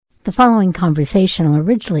The following conversation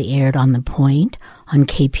originally aired on The Point on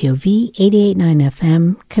KPOV 88.9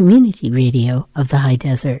 FM, community radio of the High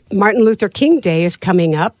Desert. Martin Luther King Day is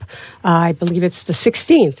coming up. I believe it's the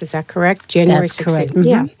 16th. Is that correct? January 16th. That's correct. Mm-hmm.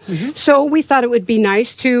 Yeah. Mm-hmm. So we thought it would be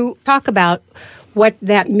nice to talk about what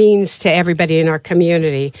that means to everybody in our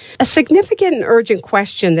community. A significant and urgent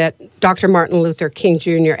question that Dr. Martin Luther King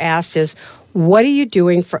Jr. asked is, what are you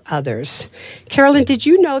doing for others? Carolyn, did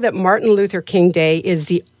you know that Martin Luther King Day is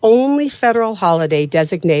the only federal holiday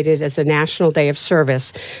designated as a national day of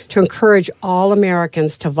service to encourage all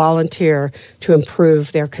Americans to volunteer to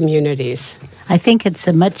improve their communities? I think it's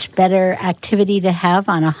a much better activity to have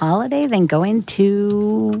on a holiday than going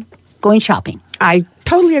shopping. I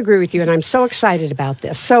totally agree with you, and I'm so excited about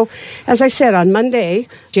this. So, as I said, on Monday,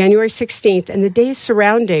 January 16th, and the days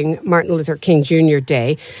surrounding Martin Luther King Jr.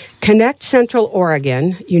 Day, Connect Central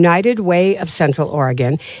Oregon, United Way of Central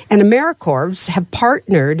Oregon, and AmeriCorps have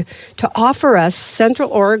partnered to offer us Central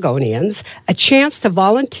Oregonians a chance to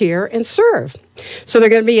volunteer and serve. So they're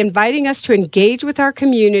going to be inviting us to engage with our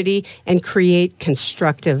community and create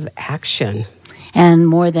constructive action. And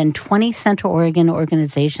more than 20 Central Oregon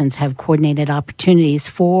organizations have coordinated opportunities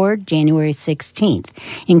for January 16th,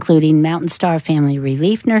 including MountainStar Family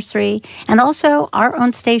Relief Nursery and also our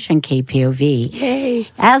own station, KPOV. Yay.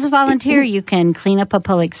 As a volunteer, you can clean up a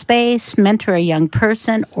public space, mentor a young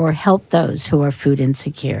person, or help those who are food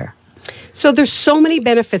insecure. So there's so many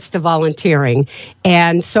benefits to volunteering,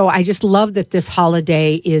 and so I just love that this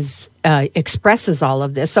holiday expresses all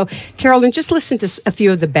of this. So, Carolyn, just listen to a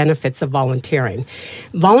few of the benefits of volunteering.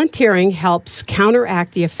 Volunteering helps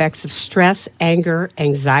counteract the effects of stress, anger,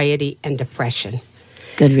 anxiety, and depression.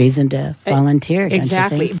 Good reason to volunteer, don't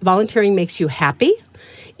Exactly. you think? Volunteering makes you happy.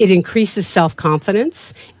 It increases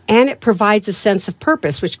self-confidence. And it provides a sense of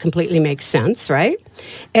purpose, which completely makes sense, right?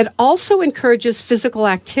 It also encourages physical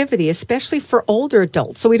activity, especially for older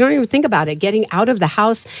adults. So we don't even think about it. Getting out of the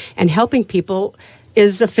house and helping people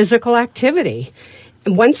is a physical activity.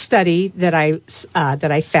 And one study that I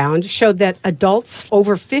found showed that adults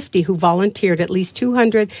over 50 who volunteered at least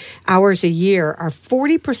 200 hours a year are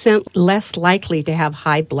 40% less likely to have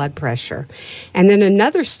high blood pressure. And then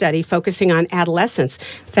another study focusing on adolescents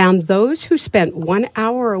found those who spent 1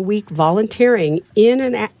 hour a week volunteering in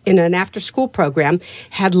an after-school program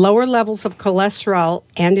had lower levels of cholesterol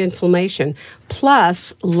and inflammation,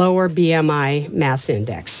 plus lower BMI mass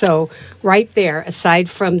index. So right there, aside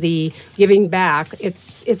from the giving back,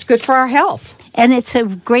 it's good for our health. And it's a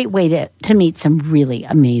great way to meet some really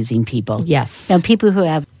amazing people. Yes. People who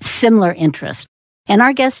have similar interests. And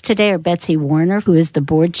our guests today are Betsy Warriner, who is the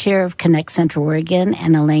board chair of Connect Central Oregon,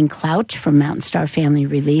 and Elaine Klautzsch from MountainStar Family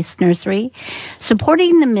Relief Nursery,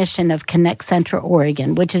 supporting the mission of Connect Central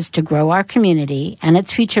Oregon, which is to grow our community and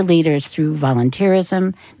its future leaders through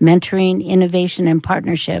volunteerism, mentoring, innovation, and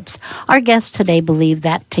partnerships. Our guests today believe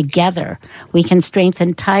that together we can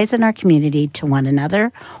strengthen ties in our community to one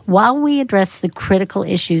another while we address the critical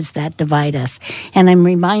issues that divide us. And I'm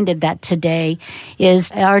reminded that today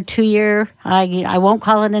is our 2-year, I won't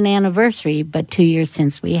call it an anniversary, but 2 years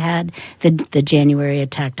since we had the January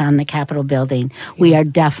attack on the Capitol building. We are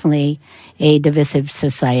definitely a divisive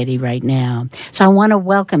society right now. So I want to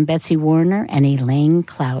welcome Betsy Warriner and Elaine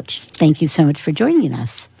Klautzsch. Thank you so much for joining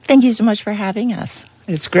us. Thank you so much for having us.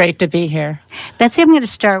 It's great to be here. Betsy, I'm going to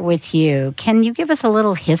start with you. Can you give us a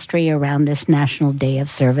little history around this National Day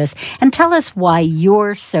of Service and tell us why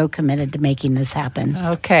you're so committed to making this happen?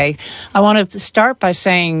 Okay. I want to start by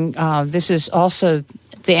saying this is also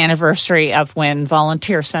the anniversary of when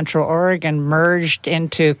Volunteer Central Oregon merged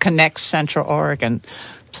into Connect Central Oregon.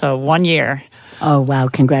 So 1 year. Oh, wow.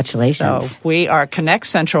 Congratulations. So we are Connect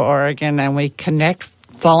Central Oregon, and we connect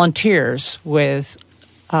volunteers with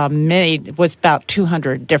about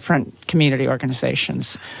 200 different community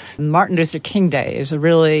organizations. Martin Luther King Day is a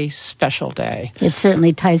really special day. It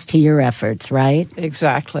certainly ties to your efforts, right?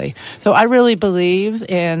 Exactly. So I really believe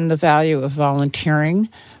in the value of volunteering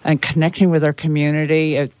and connecting with our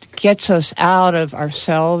community. It gets us out of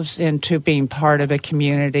ourselves into being part of a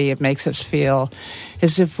community. It makes us feel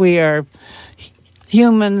as if we are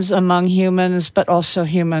humans among humans, but also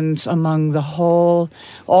humans among all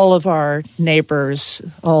of our neighbors,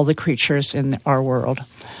 all the creatures in our world.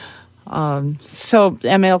 So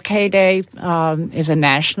MLK Day is a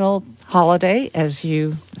national holiday, as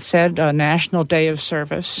you said, a National Day of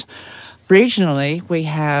Service. Regionally, we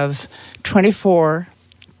have 24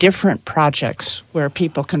 different projects where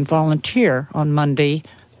people can volunteer on Monday,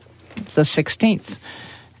 the 16th.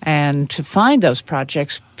 And to find those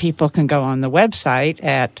projects, people can go on the website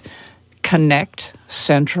at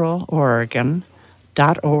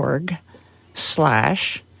connectcentraloregon.org/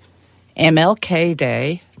 MLK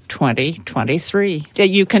Day 2023.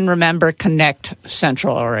 You can remember Connect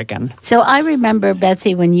Central Oregon. So I remember,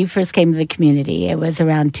 Betsy, when you first came to the community, it was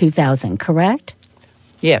around 2000, correct?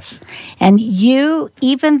 Yes. And you,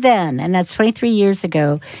 even then, and that's 23 years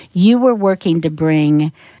ago, you were working to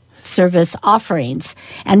bring service offerings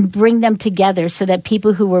and bring them together so that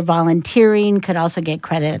people who were volunteering could also get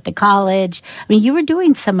credit at the college. I mean, you were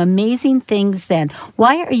doing some amazing things then.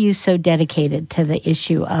 Why are you so dedicated to the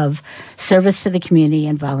issue of service to the community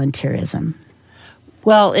and volunteerism?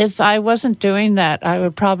 Well, if I wasn't doing that, I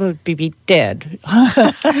would probably be dead.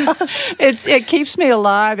 It keeps me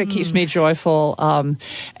alive. It keeps me joyful.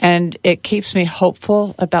 And it keeps me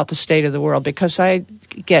hopeful about the state of the world because I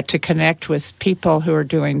get to connect with people who are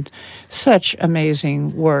doing such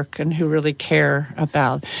amazing work and who really care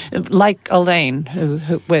about, like Elaine, who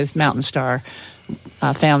with MountainStar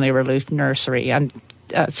Family Relief Nursery. And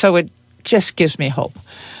so it just gives me hope.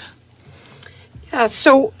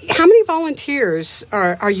 So how many volunteers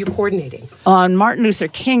are you coordinating? On Martin Luther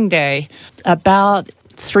King Day, about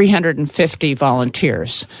 350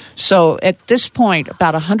 volunteers. So at this point,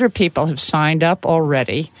 about 100 people have signed up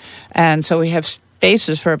already. And so we have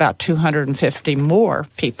spaces for about 250 more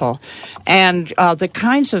people. And the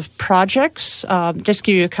kinds of projects, just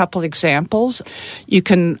give you a couple examples. You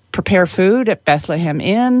can prepare food at Bethlehem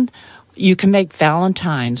Inn. You can make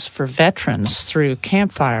Valentines for veterans through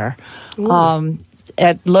Campfire.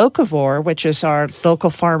 At Locavore, which is our local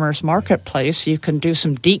farmers marketplace, you can do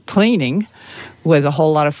some deep cleaning with a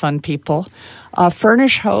whole lot of fun people.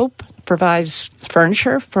 Furnish Hope provides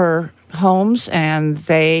furniture for homes, and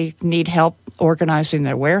they need help organizing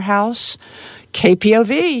their warehouse.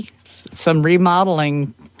 KPOV, some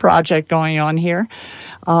remodeling project going on here.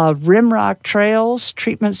 Rimrock Trails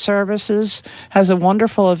Treatment Services has a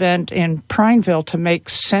wonderful event in Prineville to make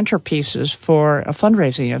centerpieces for a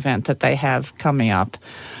fundraising event that they have coming up.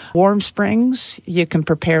 Warm Springs, you can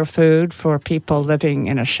prepare food for people living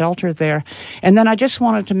in a shelter there. And then I just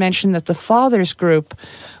wanted to mention that the Fathers Group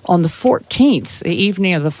on the 14th, the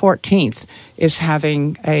evening of the 14th, is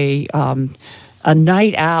having a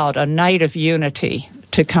night out, a night of unity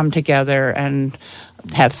to come together and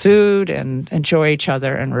have food and enjoy each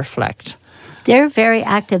other and reflect. They're very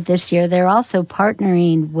active this year. They're also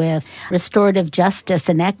partnering with Restorative Justice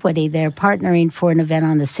and Equity. They're partnering for an event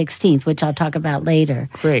on the 16th, which I'll talk about later.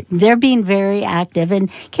 Great. They're being very active.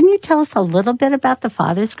 And can you tell us a little bit about the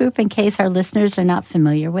Fathers Group in case our listeners are not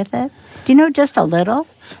familiar with it? Do you know just a little?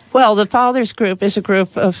 Well, the Fathers Group is a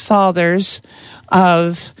group of fathers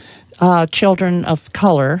of children of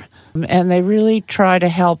color, and they really try to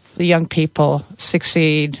help the young people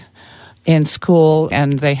succeed in school,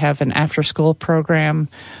 and they have an after-school program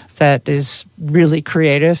that is really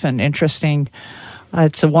creative and interesting.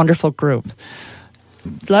 It's a wonderful group.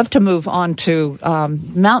 Love to move on to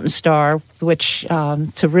MountainStar, which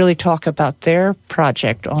to really talk about their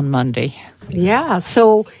project on Monday. Yeah,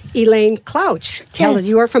 so Elaine Klautzsch, tell us,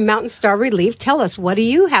 you are from MountainStar Relief. Tell us, what do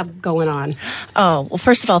you have going on? Oh, well,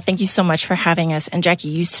 first of all, thank you so much for having us. And Jackie,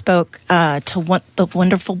 you spoke to the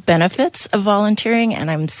wonderful benefits of volunteering,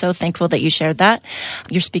 and I'm so thankful that you shared that.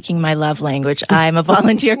 You're speaking my love language. I'm a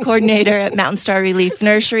volunteer coordinator at MountainStar Relief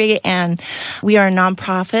Nursery, and we are a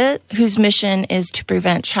nonprofit whose mission is to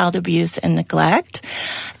prevent child abuse and neglect.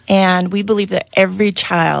 And we believe that every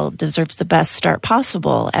child deserves the best start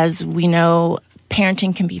possible. As we know,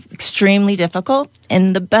 parenting can be extremely difficult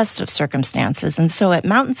in the best of circumstances. And so at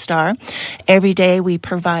MountainStar, every day we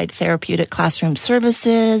provide therapeutic classroom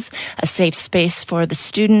services, a safe space for the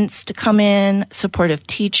students to come in, supportive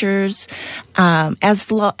teachers,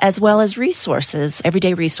 as well as resources,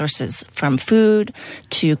 everyday resources from food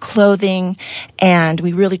to clothing. And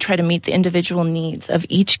we really try to meet the individual needs of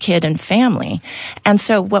each kid and family. And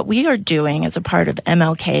so what we are doing as a part of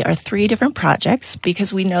MLK are 3 different projects,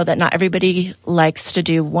 because we know that not everybody likes to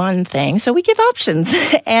do one thing, so we give options.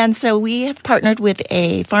 And so we have partnered with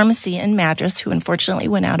a pharmacy in Madras who unfortunately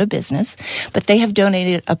went out of business, but they have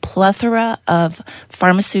donated a plethora of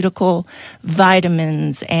pharmaceutical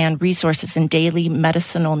vitamins and resources and daily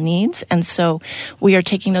medicinal needs. And so we are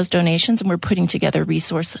taking those donations and we're putting together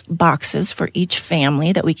resource boxes for each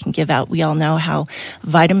family that we can give out. We all know how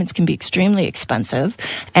vitamins can be extremely expensive,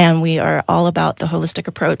 and we are all about the holistic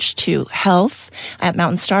approach to health at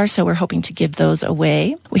MountainStar, so we're hoping to give those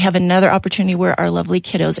away. We have another opportunity where our lovely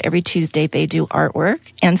kiddos, every Tuesday, they do artwork.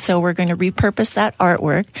 And so we're going to repurpose that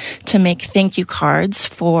artwork to make thank you cards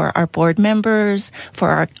for our board members,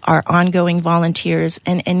 for our ongoing volunteers,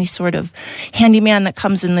 and any sort of handyman that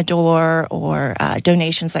comes in the door or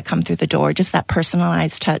donations that come through the door, just that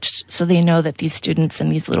personalized touch so they know that these students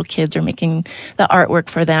and these little kids are making the artwork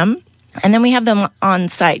for them. And then we have them on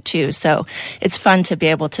site too. So it's fun to be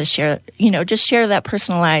able to share, just share that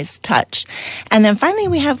personalized touch. And then finally,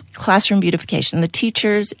 we have classroom beautification. The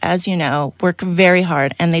teachers, as you know, work very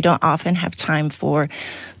hard and they don't often have time for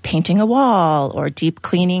painting a wall or deep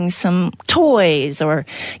cleaning some toys or,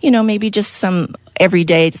 maybe just some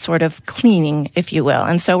everyday sort of cleaning, if you will.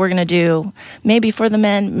 And so we're going to do, maybe for the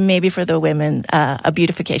men, maybe for the women, a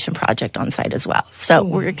beautification project on site as well. So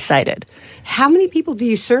we're excited. How many people do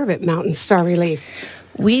you serve at MountainStar Relief?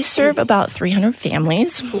 We serve about 300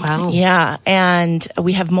 families. Wow. Yeah, and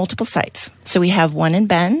we have multiple sites. So we have one in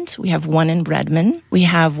Bend, we have one in Redmond, we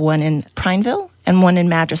have one in Prineville, and one in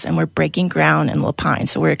Madras, and we're breaking ground in La Pine,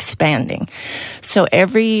 so we're expanding. So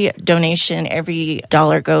every donation, every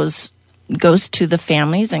dollar goes to the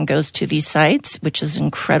families and goes to these sites, which is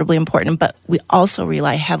incredibly important. But we also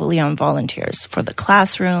rely heavily on volunteers for the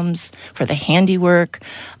classrooms, for the handiwork.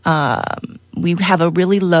 We have a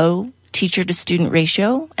really low teacher-to-student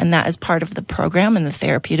ratio, and that is part of the program in the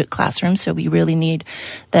therapeutic classroom. So we really need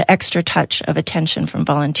the extra touch of attention from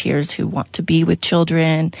volunteers who want to be with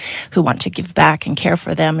children, who want to give back and care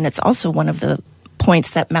for them. And it's also one of the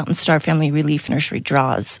points that MountainStar Family Relief Nursery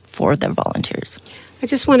draws for their volunteers. I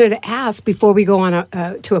just wanted to ask before we go on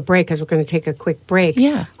to a break, because we're going to take a quick break.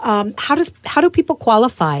 Yeah. How do people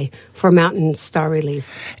qualify for MountainStar Relief?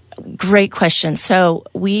 Great question. So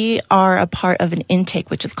we are a part of an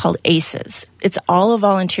intake which is called ACEs. It's all a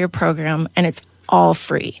volunteer program and it's all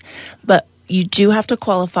free. But you do have to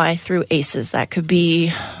qualify through ACEs. That could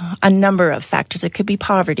be a number of factors. It could be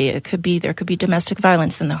poverty. There could be domestic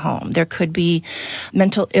violence in the home. There could be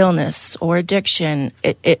mental illness or addiction.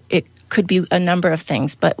 It could be a number of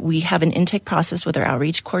things, but we have an intake process with our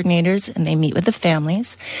outreach coordinators, and they meet with the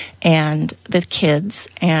families and the kids.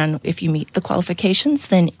 And if you meet the qualifications,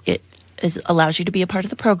 then it allows you to be a part of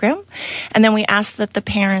the program. And then we ask that the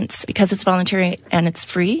parents, because it's voluntary and it's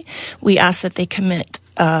free, we ask that they commit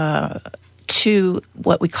to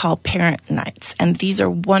what we call parent nights. And these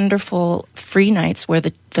are wonderful free nights where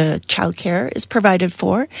the child care is provided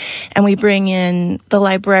for. And we bring in the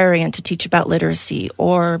librarian to teach about literacy,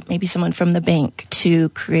 or maybe someone from the bank to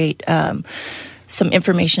create some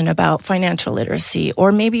information about financial literacy.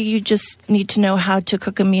 Or maybe you just need to know how to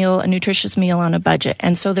cook a nutritious meal on a budget.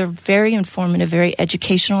 And so they're very informative, very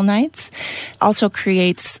educational nights. Also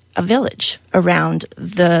creates a village around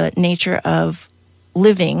the nature of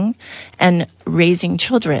living and raising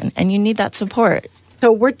children, and you need that support.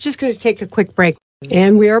 So we're just going to take a quick break.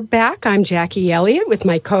 And we are back. I'm Jackie Elliott with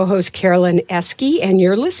my co-host Carolyn Esky, and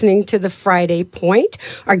you're listening to the Friday Point.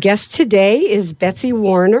 Our guest today is Betsy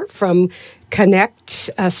Warriner from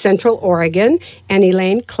Connect Central Oregon, and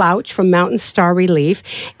Elaine Klautzsch from MountainStar Relief.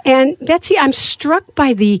 And Betsy, I'm struck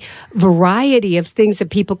by the variety of things that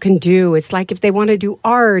people can do. It's like if they want to do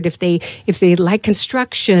art, if they like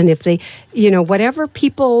construction, if they, whatever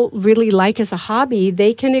people really like as a hobby,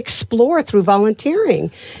 they can explore through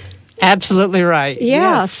volunteering. Absolutely right.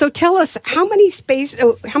 Yeah. Yes. So tell us how much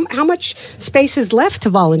space is left to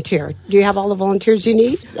volunteer? Do you have all the volunteers you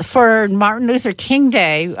need? For Martin Luther King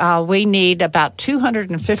Day, we need about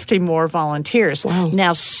 250 more volunteers. Wow.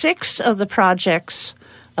 Now, 6 of the projects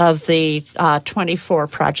of the 24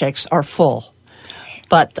 projects are full.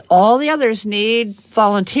 But all the others need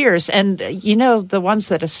volunteers. And, the ones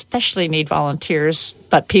that especially need volunteers,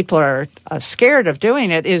 but people are scared of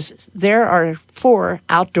doing it, is there are 4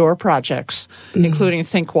 outdoor projects, including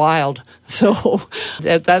Think Wild. So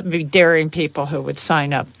that would be daring people who would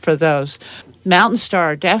sign up for those.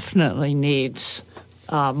 MountainStar definitely needs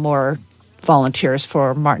more volunteers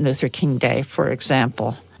for Martin Luther King Day, for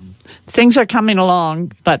example. Things are coming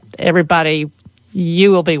along, but everybody,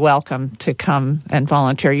 you will be welcome to come and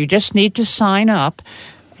volunteer. You just need to sign up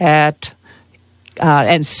at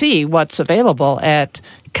and see what's available at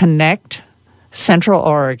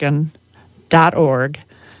connectcentraloregon.org,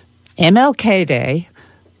 MLK Day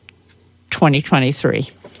 2023.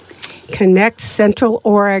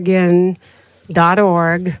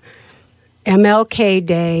 connectcentraloregon.org, MLK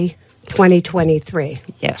Day 2023.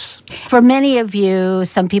 Yes. For many of you,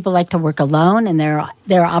 some people like to work alone, and there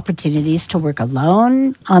are opportunities to work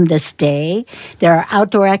alone on this day. There are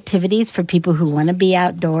outdoor activities for people who want to be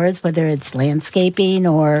outdoors, whether it's landscaping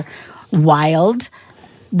or wild.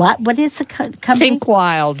 What is the company? Think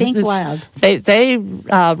Wild. Think Wild. They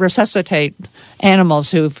resuscitate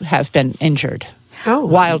animals who have been injured.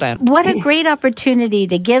 wild animals. What a great opportunity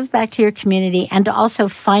to give back to your community and to also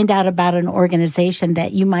find out about an organization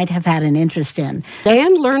that you might have had an interest in.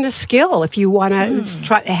 And learn a skill if you want to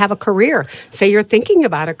try to have a career. Say you're thinking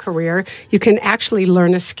about a career, you can actually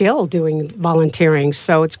learn a skill doing volunteering.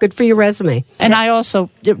 So it's good for your resume. And I also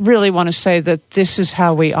really want to say that this is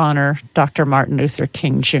how we honor Dr. Martin Luther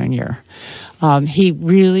King Jr. He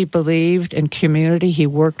really believed in community. He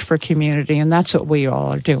worked for community, and that's what we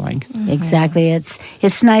all are doing. Mm-hmm. Exactly. It's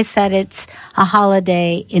nice that it's a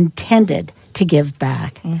holiday intended to give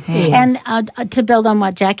back. Mm-hmm. And to build on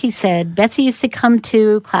what Jackie said, Betsy used to come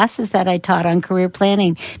to classes that I taught on career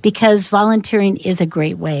planning because volunteering is a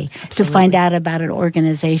great way to find out about an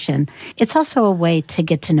organization. It's also a way to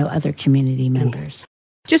get to know other community members.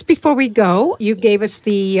 Just before we go, you gave us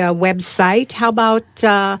the website. How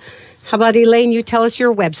about Elaine, you tell us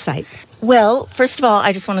your website? Well, first of all,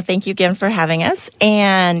 I just want to thank you again for having us.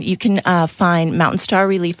 And you can find MountainStar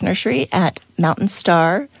Relief Nursery at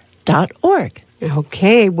MountainStar.org.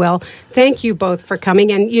 Okay, well, thank you both for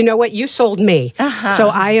coming. And you know what? You sold me. Uh-huh. So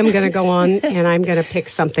I am going to go on and I'm going to pick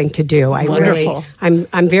something to do. Wonderful.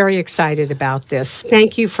 I'm very excited about this.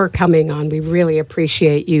 Thank you for coming on. We really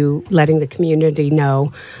appreciate you letting the community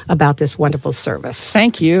know about this wonderful service.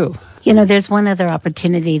 Thank you. You know, there's one other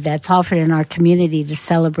opportunity that's offered in our community to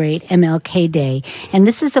celebrate MLK Day, and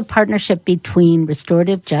this is a partnership between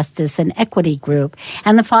Restorative Justice and Equity Group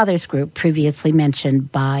and the Fathers Group previously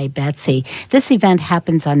mentioned by Betsy. This event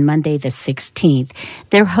happens on Monday the 16th.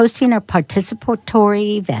 They're hosting a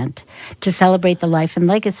participatory event to celebrate the life and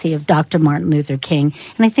legacy of Dr. Martin Luther King,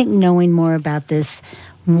 and I think knowing more about this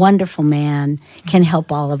wonderful man can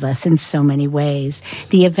help all of us in so many ways.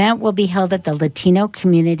 The event will be held at the Latino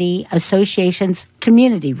Community Association's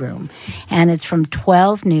Community Room, and it's from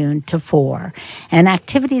 12 noon to 4. And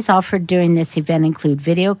activities offered during this event include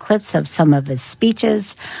video clips of some of his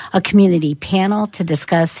speeches, a community panel to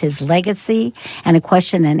discuss his legacy, and a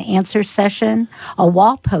question and answer session, a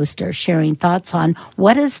wall poster sharing thoughts on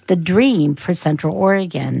what is the dream for Central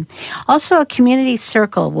Oregon. Also, a community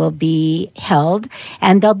circle will be held,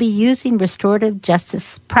 and they'll be using restorative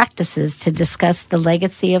justice practices to discuss the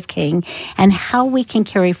legacy of King and how we can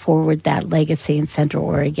carry forward that legacy in Central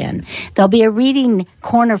Oregon. There'll be a reading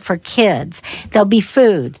corner for kids. There'll be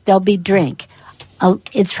food. There'll be drink.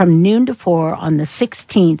 It's from noon to 4 on the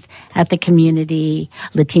 16th at the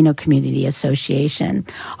Latino Community Association.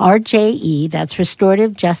 RJE, that's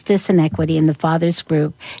Restorative Justice and Equity, and the Fathers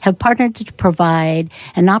Group have partnered to provide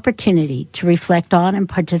an opportunity to reflect on and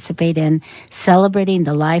participate in celebrating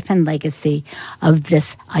the life and legacy of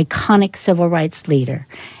this iconic civil rights leader.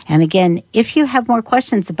 And again, if you have more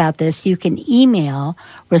questions about this, you can email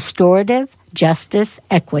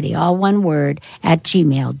restorative.justiceequity, all one word, at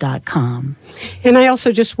gmail.com. And I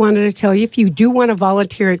also just wanted to tell you, if you do want to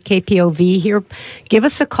volunteer at KPOV here, give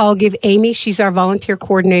us a call. Give Amy, she's our volunteer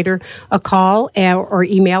coordinator, a call or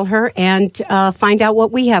email her and find out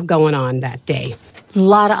what we have going on that day. A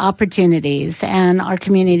lot of opportunities, and our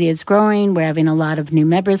community is growing. We're having a lot of new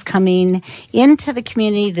members coming into the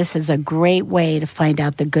community. This is a great way to find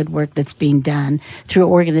out the good work that's being done through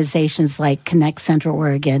organizations like Connect Central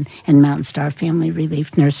Oregon and MountainStar Family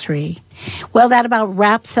Relief Nursery. Well, that about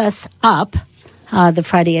wraps us up. The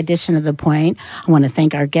Friday edition of The Point. I want to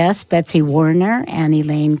thank our guests, Betsy Warriner and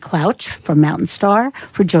Elaine Klautzsch from MountainStar,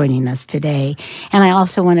 for joining us today. And I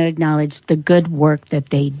also want to acknowledge the good work that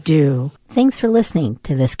they do. Thanks for listening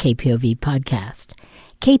to this KPOV podcast.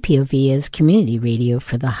 KPOV is community radio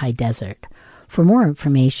for the high desert. For more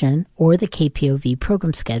information or the KPOV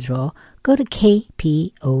program schedule, go to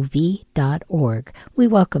kpov.org. We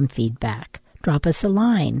welcome feedback. Drop us a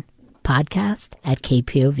line.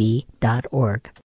 podcast@kpov.org.